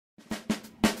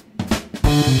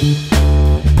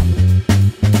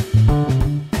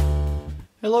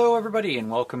Hello everybody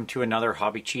and welcome to another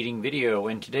hobby cheating video,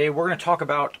 and today we're going to talk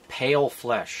about pale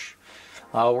flesh.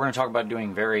 We're going to talk about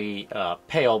doing very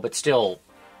pale but still,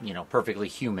 perfectly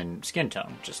human skin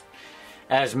tone. Just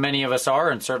as many of us are,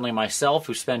 and certainly myself,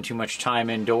 who spend too much time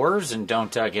indoors and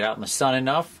don't get out in the sun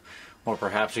enough. Or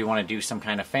perhaps we want to do some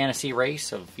kind of fantasy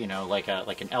race of, like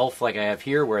an elf like I have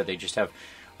here, where they just have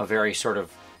a very sort of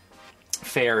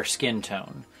fair skin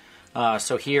tone.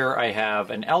 So here I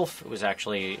have an elf. It was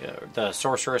actually the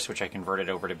sorceress, which I converted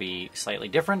over to be slightly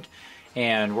different.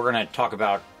 And we're going to talk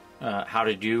about how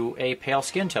to do a pale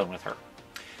skin tone with her.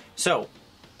 So,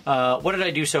 what did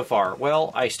I do so far?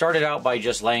 Well, I started out by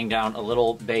just laying down a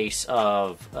little base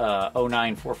of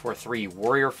 09443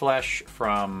 Warrior Flesh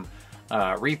from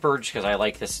Reaper, because I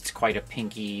like this. It's quite a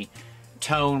pinky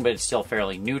tone, but it's still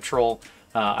fairly neutral.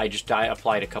 I just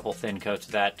applied a couple thin coats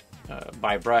of that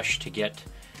by brush to get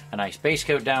a nice base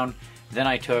coat down. Then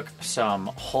I took some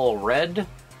Hull Red,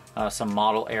 some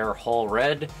Model Air Hull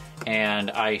Red, and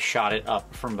I shot it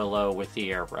up from below with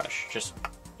the airbrush. Just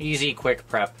easy, quick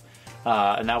prep.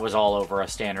 And that was all over a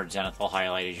standard zenithal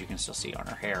highlight, as you can still see on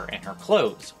her hair and her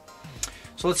clothes.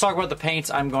 So let's talk about the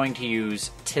paints I'm going to use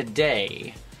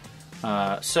today.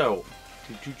 Let's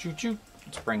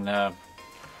bring the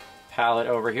palette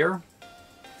over here.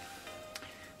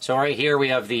 So right here we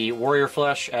have the Warrior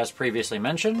Flesh, as previously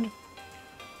mentioned.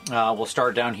 We'll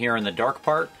start down here in the dark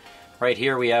part. Right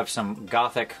here we have some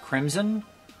Gothic Crimson.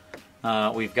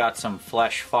 We've got some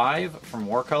Flesh 5 from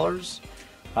Warcolors.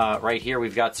 Right here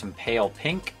we've got some Pale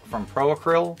Pink from Pro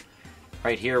Acryl.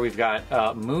 Right here we've got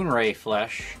Moonray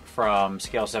Flesh from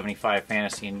Scale 75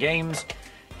 Fantasy and Games.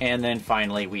 And then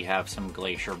finally we have some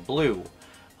Glacier Blue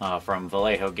from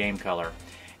Vallejo Game Color.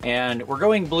 And we're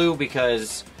going blue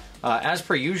because as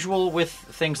per usual with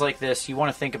things like this, you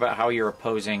want to think about how you're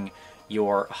opposing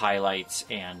your highlights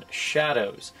and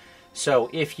shadows.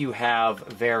 So if you have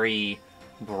very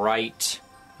bright,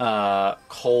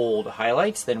 cold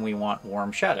highlights, then we want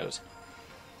warm shadows.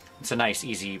 It's a nice,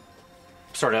 easy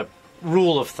sort of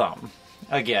rule of thumb.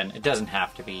 Again, it doesn't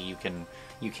have to be.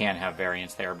 You can have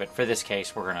variance there, but for this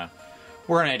case, we're gonna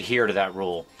adhere to that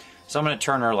rule. So I'm going to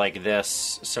turn her like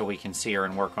this so we can see her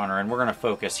and work on her. And we're going to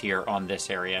focus here on this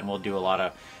area, and we'll do a lot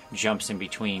of jumps in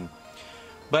between.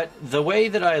 But the way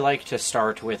that I like to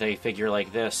start with a figure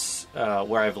like this,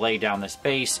 where I've laid down this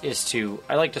base, is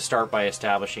I like to start by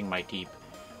establishing my deep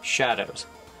shadows.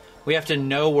 We have to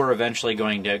know we're eventually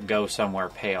going to go somewhere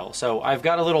pale. So I've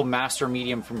got a little Master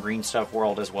Medium from Green Stuff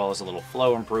World, as well as a little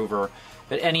Flow Improver.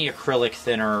 But any acrylic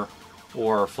thinner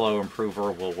or Flow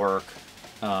Improver will work.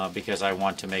 Because I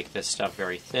want to make this stuff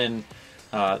very thin.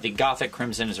 The Gothic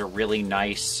Crimson is a really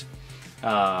nice,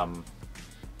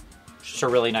 just a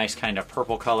really nice kind of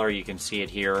purple color. You can see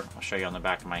it here. I'll show you on the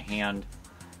back of my hand.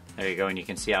 There you go, and you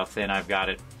can see how thin I've got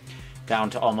it, down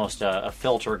to almost a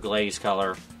filter glaze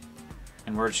color.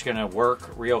 And we're just going to work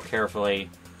real carefully.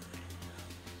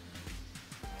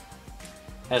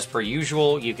 As per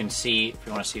usual, you can see, if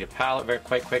you want to see the palette very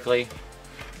quite quickly,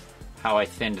 how I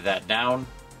thinned that down.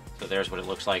 So there's what it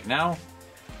looks like now.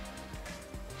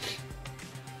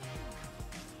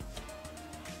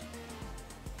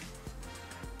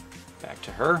 Back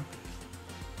to her.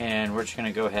 And we're just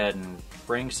going to go ahead and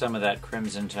bring some of that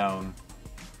crimson tone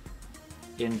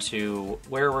into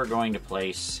where we're going to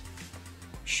place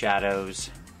shadows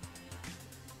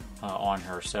on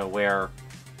her. So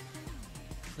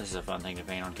this is a fun thing to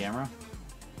paint on camera.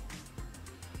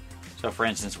 So for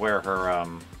instance, where her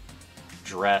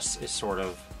dress is sort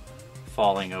of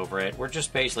falling over it. We're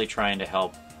just basically trying to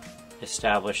help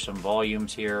establish some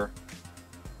volumes here.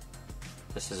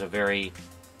 This is a very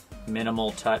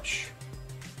minimal touch.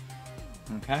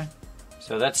 Okay,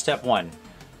 so that's step one.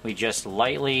 We just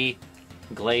lightly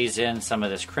glaze in some of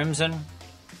this crimson.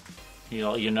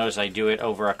 You'll notice I do it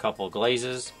over a couple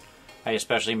glazes. I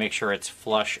especially make sure it's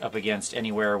flush up against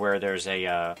anywhere where there's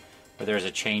a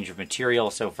change of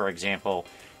material. So for example,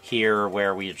 here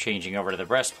where we are changing over to the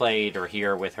breastplate, or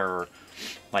here with her,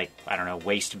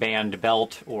 waistband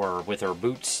belt, or with her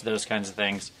boots, those kinds of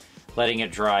things. Letting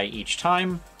it dry each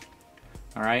time.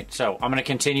 Alright, so I'm going to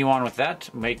continue on with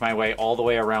that, make my way all the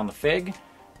way around the fig.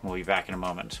 We'll be back in a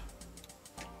moment.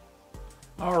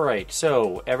 Alright,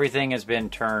 so everything has been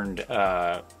turned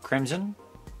crimson.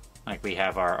 Like we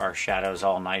have our shadows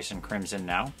all nice and crimson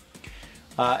now.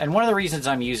 And one of the reasons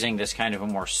I'm using this kind of a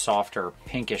more softer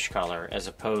pinkish color as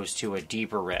opposed to a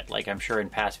deeper red, like I'm sure in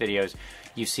past videos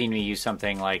you've seen me use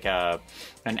something like an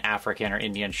African or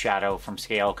Indian shadow from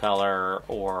Scale Color,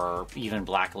 or even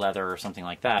black leather or something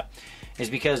like that, is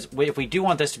because if we do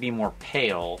want this to be more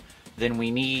pale, then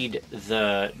we need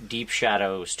the deep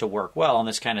shadows to work well, and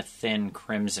this kind of thin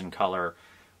crimson color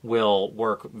will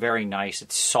work very nice.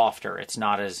 It's softer, it's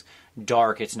not as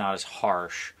dark, it's not as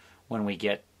harsh when we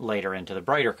get later into the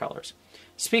brighter colors.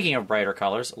 Speaking of brighter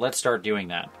colors, let's start doing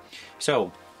that.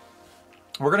 So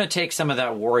we're going to take some of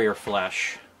that warrior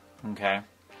flesh, okay,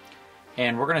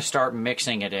 and we're going to start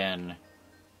mixing it in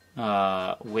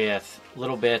with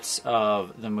little bits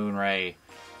of the Moonray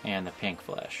and the pink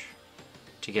flesh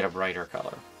to get a brighter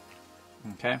color.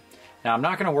 Okay. Now I'm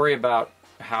not going to worry about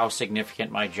how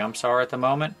significant my jumps are at the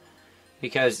moment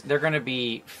because they're going to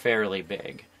be fairly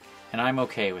big, and I'm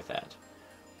okay with that.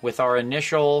 With our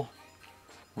initial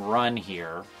run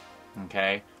here,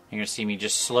 okay, you're going to see me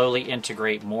just slowly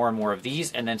integrate more and more of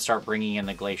these and then start bringing in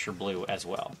the glacier blue as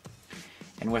well.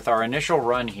 And with our initial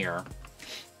run here,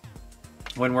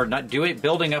 when we're not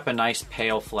building up a nice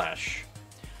pale flesh,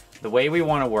 the way we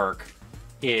want to work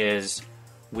is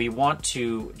we want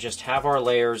to just have our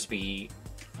layers be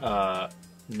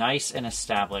nice and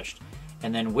established,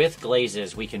 and then with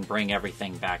glazes we can bring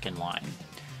everything back in line.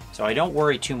 So I don't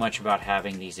worry too much about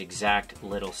having these exact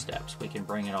little steps. We can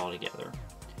bring it all together.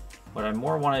 What I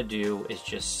more want to do is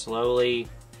just slowly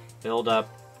build up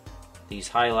these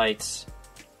highlights,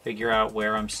 figure out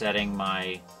where I'm setting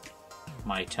my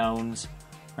tones.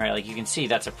 Right, like you can see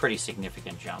that's a pretty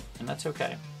significant jump, and that's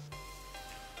okay.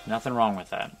 Nothing wrong with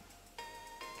that.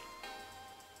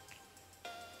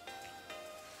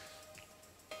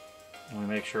 And we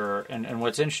make sure, and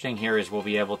what's interesting here is we'll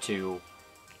be able to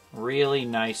really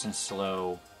nice and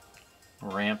slow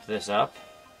ramp this up.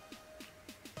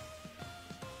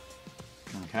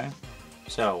 Okay,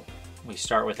 so we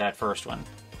start with that first one.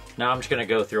 Now I'm just going to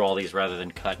go through all these rather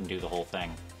than cut and do the whole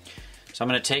thing. So I'm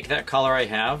going to take that color I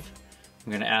have,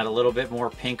 I'm going to add a little bit more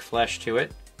pink flesh to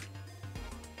it.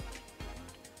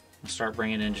 I'll start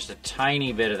bringing in just a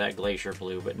tiny bit of that glacier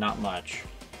blue, but not much.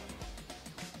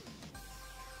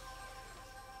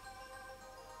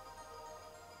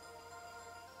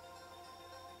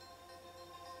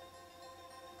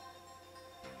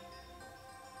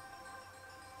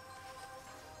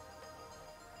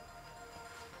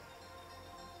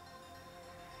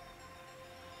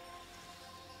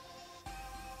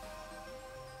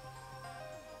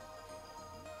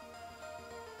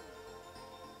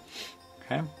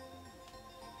 Okay.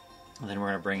 And then we're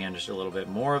going to bring in just a little bit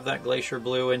more of that glacier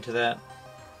blue into that.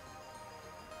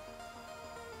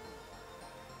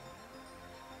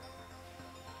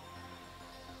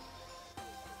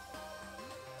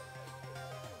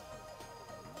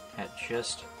 At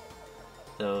just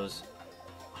those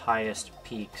highest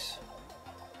peaks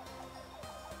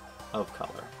of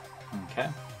color. Okay.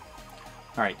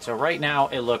 Alright, so right now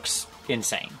it looks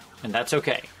insane, and that's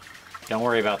okay. Don't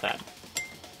worry about that.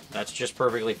 That's just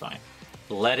perfectly fine.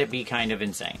 Let it be kind of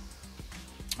insane.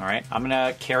 Alright, I'm going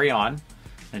to carry on.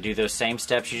 I'm going to do those same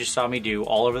steps you just saw me do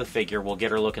all over the figure. We'll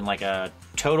get her looking like a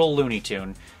total Looney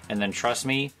Tune, and then trust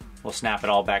me, we'll snap it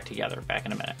all back together. Back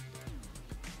in a minute.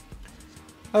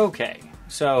 Okay,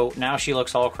 so now she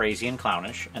looks all crazy and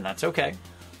clownish, and that's okay.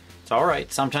 It's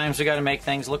alright. Sometimes we got to make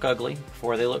things look ugly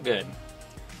before they look good.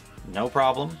 No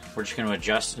problem. We're just going to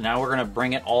adjust. Now we're going to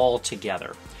bring it all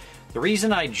together. The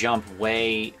reason I jump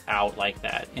way out like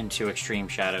that into extreme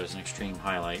shadows and extreme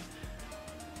highlight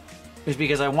is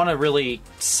because I want to really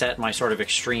set my sort of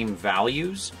extreme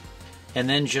values and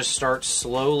then just start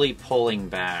slowly pulling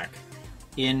back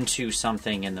into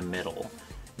something in the middle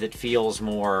that feels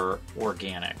more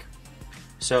organic.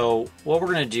 So what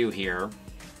we're going to do here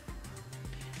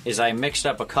is I mixed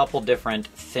up a couple different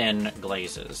thin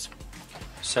glazes.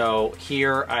 So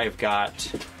here I've got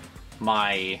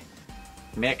my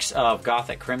mix of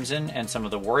Gothic Crimson and some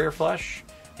of the Warrior Flesh,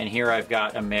 and here I've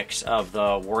got a mix of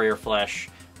the Warrior Flesh,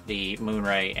 the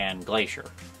Moonray, and Glacier.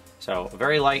 So a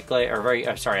very light glaze,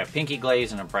 or a pinky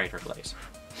glaze and a brighter glaze.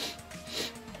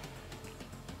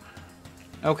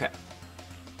 Okay.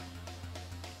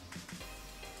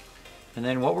 And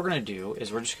then what we're going to do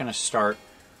is we're just going to start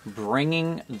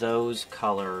bringing those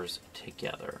colors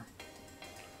together.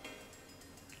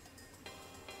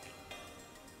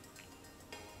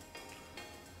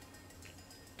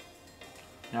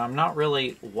 Now I'm not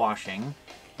really washing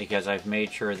because I've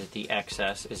made sure that the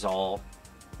excess is all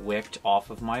wicked off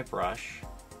of my brush.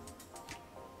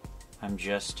 I'm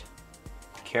just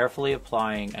carefully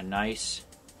applying a nice,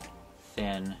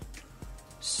 thin,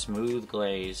 smooth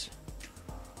glaze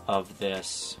of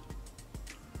this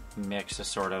mix of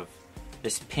sort of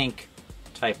this pink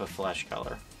type of flesh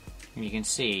color. And you can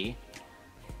see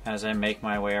as I make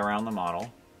my way around the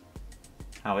model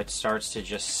how it starts to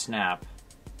just snap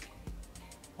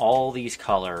all these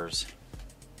colors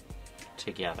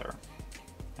together.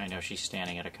 I know she's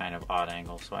standing at a kind of odd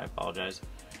angle, so I apologize,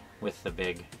 with the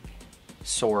big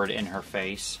sword in her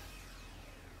face.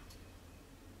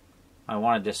 I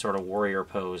wanted this sort of warrior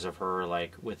pose of her,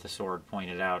 like, with the sword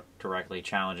pointed out, directly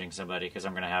challenging somebody, because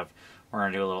we're going to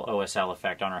do a little OSL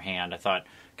effect on her hand. I thought,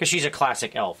 because she's a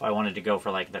classic elf, I wanted to go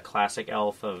for, like, the classic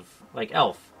elf of, like,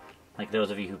 Elf. Like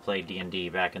those of you who played D&D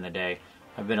back in the day.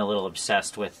 I've been a little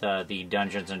obsessed with the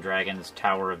Dungeons & Dragons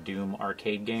Tower of Doom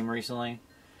arcade game recently.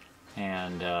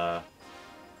 And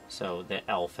so the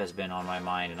elf has been on my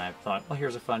mind, and I thought, well,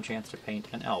 here's a fun chance to paint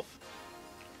an elf.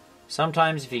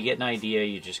 Sometimes if you get an idea,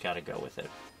 you just got to go with it,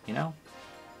 you know?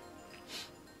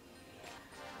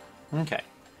 Okay.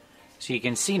 So you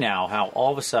can see now how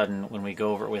all of a sudden, when we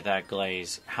go over it with that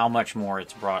glaze, how much more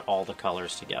it's brought all the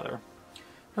colors together.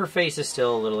 Her face is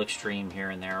still a little extreme here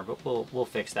and there, but we'll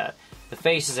fix that. The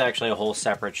face is actually a whole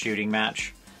separate shooting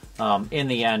match. In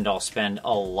the end, I'll spend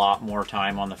a lot more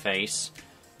time on the face.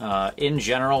 In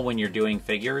general, when you're doing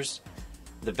figures,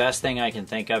 the best thing I can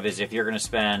think of is if you're going to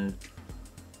spend,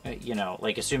 you know,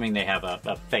 like assuming they have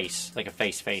a face, like a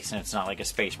face, and it's not like a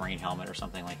Space Marine helmet or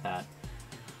something like that.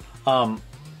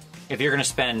 If you're going to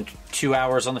spend 2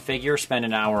 hours on the figure, spend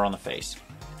an hour on the face.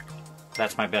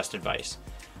 That's my best advice.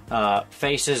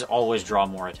 Faces always draw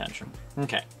more attention.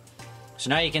 Okay. So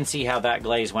now you can see how that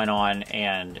glaze went on,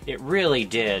 and it really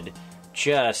did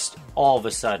just all of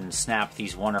a sudden snap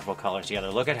these wonderful colors together.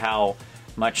 Look at how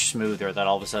much smoother that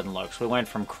all of a sudden looks. We went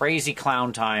from crazy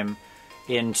clown time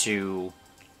into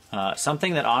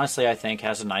something that honestly I think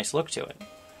has a nice look to it.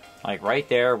 Like right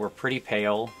there, we're pretty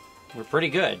pale. We're pretty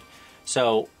good.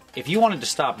 So if you wanted to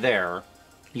stop there,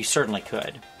 you certainly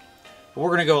could. But we're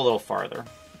going to go a little farther.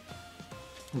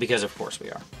 Because of course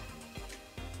we are.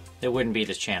 It wouldn't be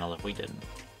this channel if we didn't.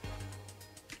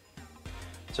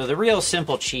 So the real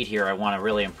simple cheat here I want to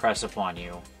really impress upon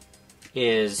you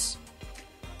is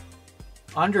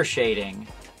undershading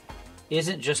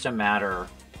isn't just a matter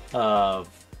of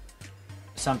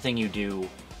something you do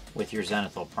with your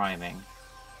zenithal priming.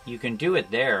 You can do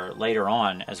it there later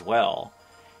on as well,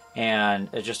 and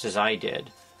just as I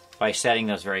did, by setting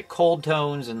those very cold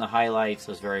tones in the highlights,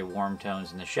 those very warm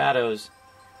tones in the shadows,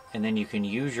 and then you can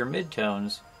use your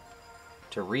midtones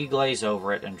to reglaze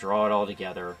over it and draw it all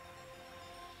together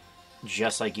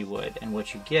just like you would. And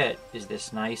what you get is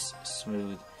this nice,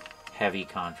 smooth, heavy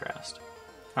contrast.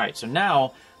 Alright, so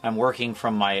now I'm working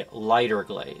from my lighter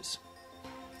glaze.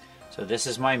 So this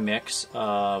is my mix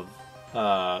of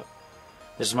a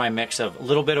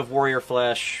little bit of warrior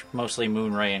flesh, mostly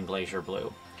moonray and glacier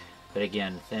blue. But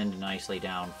again, thinned nicely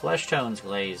down. Flesh tones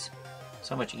glaze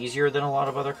so much easier than a lot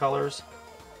of other colors.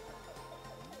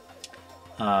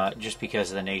 Just because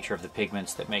of the nature of the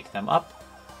pigments that make them up.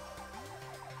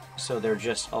 So they're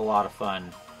just a lot of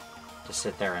fun to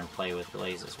sit there and play with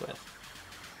glazes with.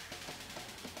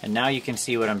 And now you can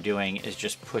see what I'm doing is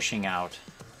just pushing out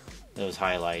those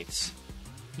highlights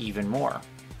even more.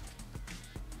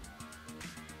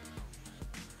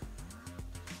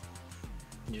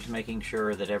 Just making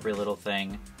sure that every little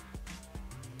thing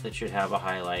that should have a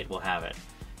highlight will have it.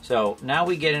 So now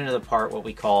we get into the part what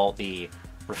we call the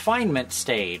refinement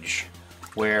stage,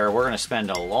 where we're going to spend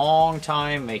a long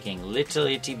time making little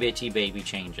itty bitty baby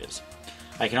changes.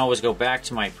 I can always go back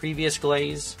to my previous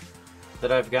glaze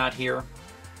that I've got here,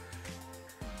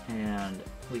 and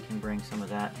we can bring some of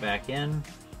that back in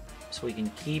so we can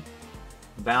keep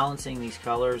balancing these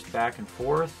colors back and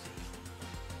forth.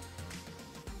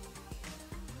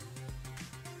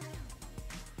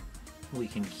 We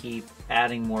can keep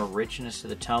adding more richness to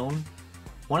the tone.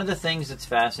 One of the things that's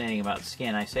fascinating about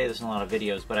skin, I say this in a lot of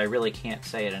videos, but I really can't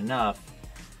say it enough,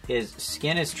 is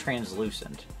skin is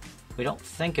translucent. We don't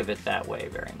think of it that way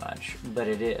very much, but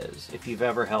it is. If you've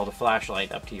ever held a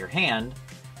flashlight up to your hand,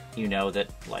 you know that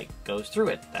light goes through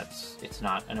it. It's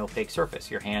not an opaque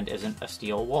surface. Your hand isn't a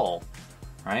steel wall,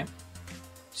 right?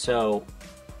 So,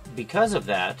 because of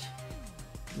that,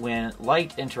 when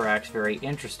light interacts very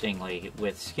interestingly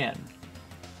with skin,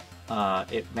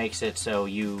 it makes it so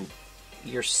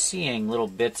you're seeing little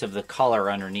bits of the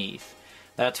color underneath.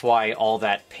 That's why all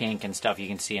that pink and stuff you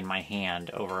can see in my hand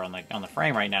over on the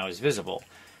frame right now is visible,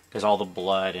 because all the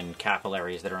blood and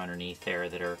capillaries that are underneath there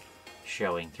that are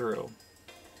showing through.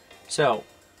 So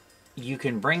you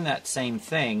can bring that same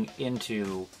thing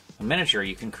into a miniature.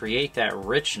 You can create that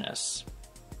richness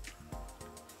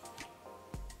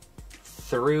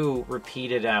through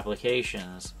repeated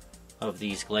applications of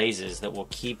these glazes that will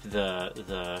keep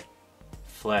the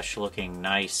flesh looking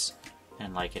nice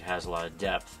and like it has a lot of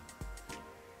depth.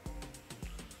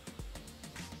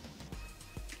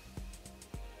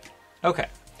 Okay,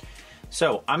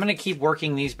 So I'm going to keep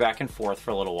working these back and forth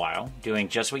for a little while, doing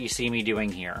just what you see me doing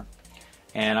here.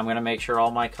 And I'm going to make sure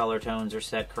all my color tones are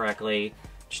set correctly.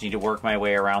 Just need to work my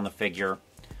way around the figure,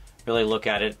 really look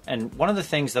at it. And one of the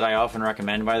things that I often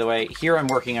recommend, by the way, here I'm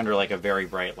working under like a very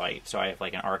bright light. So I have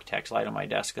like an architect's light on my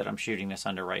desk that I'm shooting this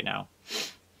under right now.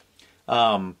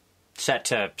 Set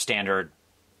to standard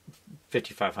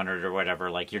 5500 or whatever,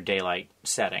 like your daylight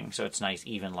setting. So it's nice,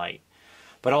 even light.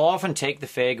 But I'll often take the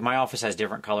fig. My office has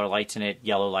different color lights in it,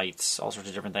 yellow lights, all sorts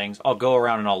of different things. I'll go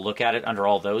around and I'll look at it under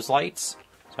all those lights.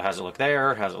 So how's it look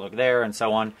there, how's it look there, and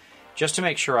so on, just to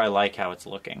make sure I like how it's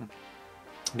looking.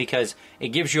 Because it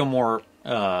gives you a more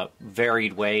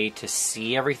varied way to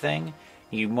see everything.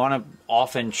 You want to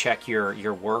often check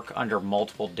your work under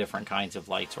multiple different kinds of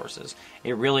light sources.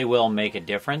 It really will make a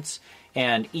difference.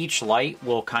 And each light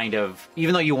will kind of,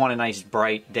 even though you want a nice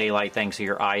bright daylight thing so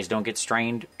your eyes don't get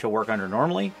strained to work under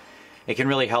normally, it can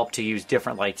really help to use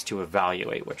different lights to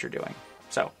evaluate what you're doing.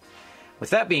 So, with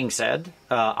that being said,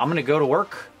 I'm going to go to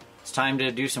work. It's time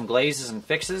to do some glazes and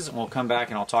fixes, and we'll come back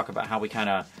and I'll talk about how we kind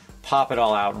of pop it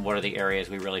all out and what are the areas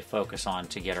we really focus on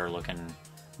to get her looking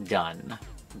done.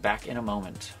 Back in a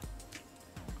moment.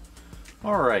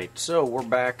 Alright, so we're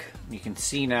back. You can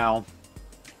see now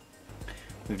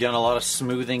we've done a lot of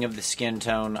smoothing of the skin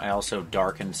tone. I also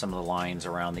darkened some of the lines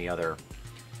around the other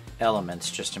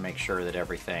elements just to make sure that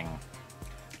everything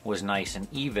was nice and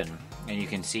even. And you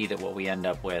can see that what we end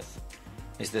up with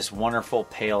is this wonderful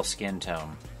pale skin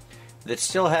tone that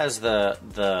still has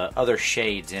the other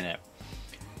shades in it.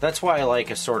 That's why I like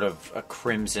a sort of a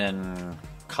crimson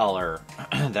color,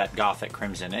 that gothic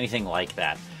crimson, anything like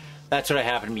that. That's what I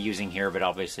happen to be using here, but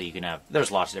obviously you can have,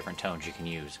 there's lots of different tones you can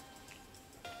use.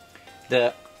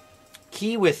 The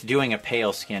key with doing a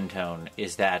pale skin tone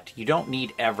is that you don't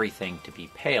need everything to be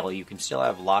pale. You can still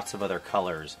have lots of other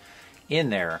colors in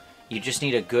there. You just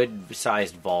need a good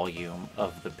sized volume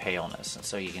of the paleness. And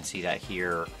so you can see that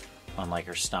here on like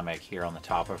her stomach, here on the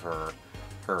top of her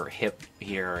hip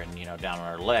here, and down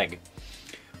on her leg.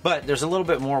 But there's a little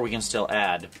bit more we can still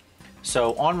add.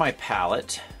 So on my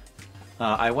palette,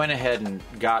 I went ahead and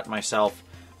got myself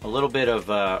a little bit of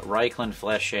Reichland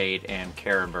Flesh Shade and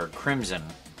Carenberg Crimson,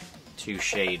 two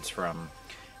shades from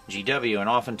GW, and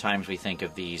oftentimes we think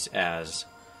of these as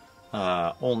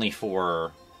only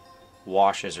for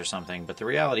washes or something, but the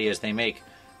reality is they make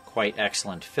quite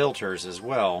excellent filters as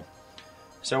well.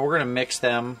 So we're going to mix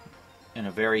them in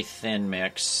a very thin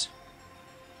mix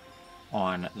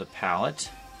on the palette.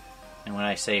 And when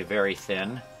I say very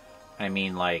thin, I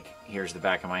mean like, here's the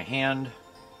back of my hand.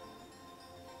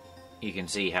 You can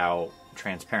see how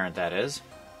transparent that is.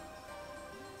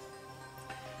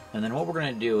 And then what we're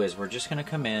going to do is we're just going to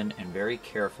come in and very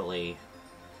carefully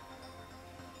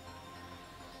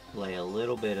lay a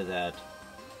little bit of that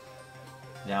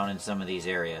down in some of these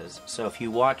areas. So if you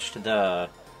watched the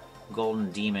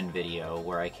Golden Demon video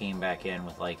where I came back in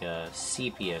with like a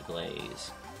sepia glaze,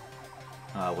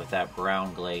 with that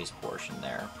brown glaze portion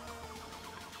there,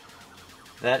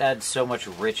 that adds so much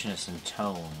richness and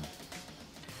tone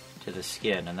to the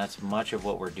skin, and that's much of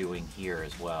what we're doing here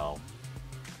as well.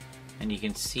 And you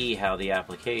can see how the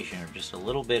application of just a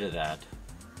little bit of that,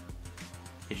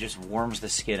 it just warms the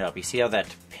skin up. You see how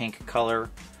that pink color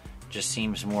just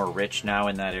seems more rich now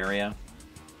in that area?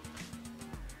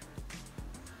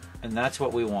 And that's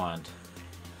what we want.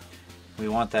 We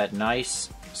want that nice,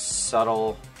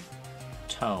 subtle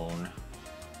tone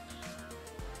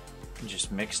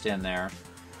just mixed in there,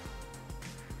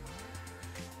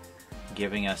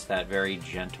 giving us that very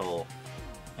gentle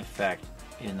effect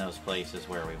in those places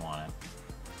where we want it.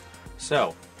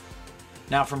 So,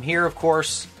 now from here, of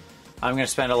course, I'm going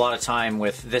to spend a lot of time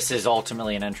with, this is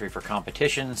ultimately an entry for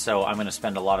competition, so I'm going to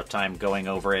spend a lot of time going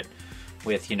over it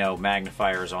with,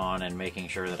 magnifiers on and making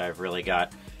sure that I've really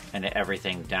got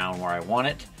everything down where I want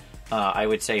it. I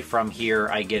would say from here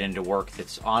I get into work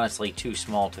that's honestly too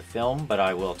small to film, but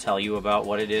I will tell you about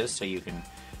what it is so you can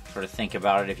sort of think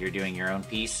about it if you're doing your own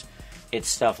piece. It's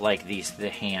stuff like the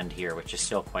hand here, which is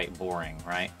still quite boring,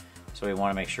 right? So we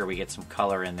want to make sure we get some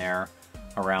color in there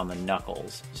around the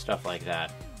knuckles, stuff like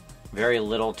that. Very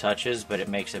little touches, but it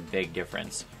makes a big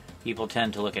difference. People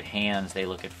tend to look at hands, they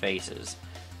look at faces.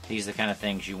 These are the kind of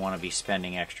things you want to be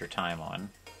spending extra time on.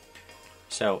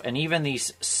 So, and even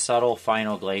these subtle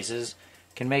final glazes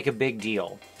can make a big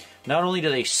deal. Not only do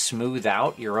they smooth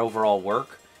out your overall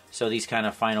work, so these kind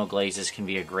of final glazes can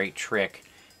be a great trick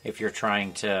if you're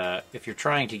trying to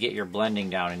get your blending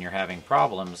down and you're having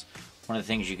problems. One of the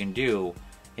things you can do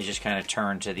is just kind of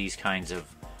turn to these kinds of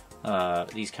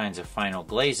final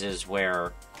glazes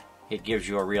where it gives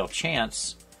you a real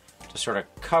chance to sort of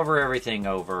cover everything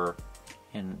over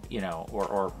in, you know,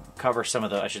 or cover some of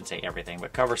the, I shouldn't say everything,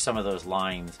 but cover some of those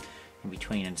lines in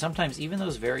between. And sometimes even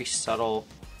those very subtle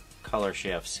color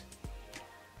shifts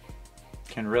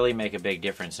can really make a big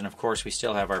difference. And of course we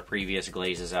still have our previous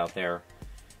glazes out there,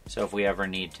 so if we ever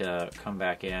need to come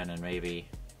back in and maybe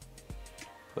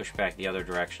push back the other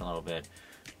direction a little bit,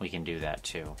 we can do that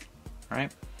too. All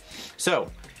right, so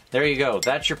there you go.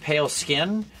 That's your pale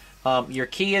skin. Your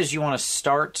key is you want to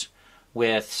start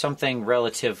with something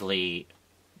relatively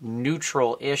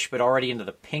neutral-ish, but already into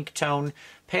the pink tone.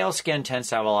 Pale skin tends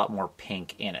to have a lot more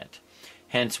pink in it,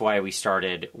 hence why we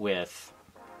started with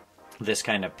this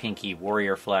kind of pinky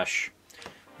warrior flesh.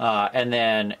 And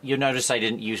then you'll notice I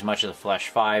didn't use much of the Flesh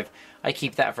 5. I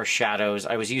keep that for shadows.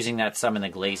 I was using that some in the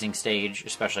glazing stage,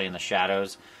 especially in the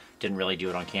shadows. Didn't really do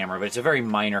it on camera, but it's a very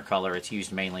minor color. It's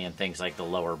used mainly in things like the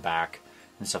lower back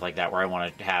and stuff like that, where I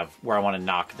want to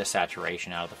knock the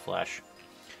saturation out of the flesh.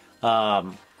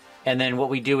 And then what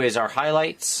we do is our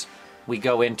highlights, we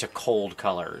go into cold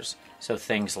colors. So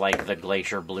things like the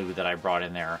Glacier Blue that I brought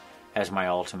in there as my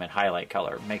ultimate highlight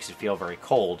color. Makes it feel very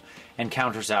cold and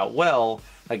counters out well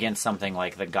against something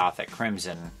like the Gothic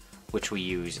Crimson, which we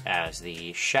use as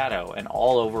the shadow. And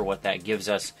all over what that gives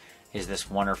us is this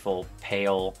wonderful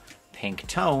pale pink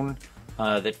tone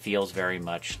that feels very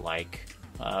much like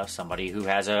somebody who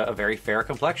has a very fair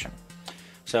complexion.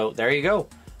 So there you go.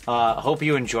 Hope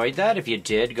you enjoyed that. If you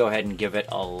did, go ahead and give it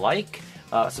a like.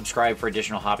 Subscribe for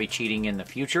additional hobby cheating in the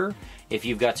future. If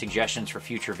you've got suggestions for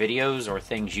future videos or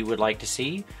things you would like to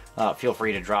see, feel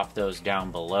free to drop those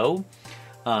down below.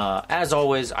 As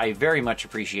always, I very much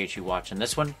appreciate you watching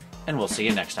this one, and we'll see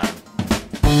you next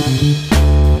time.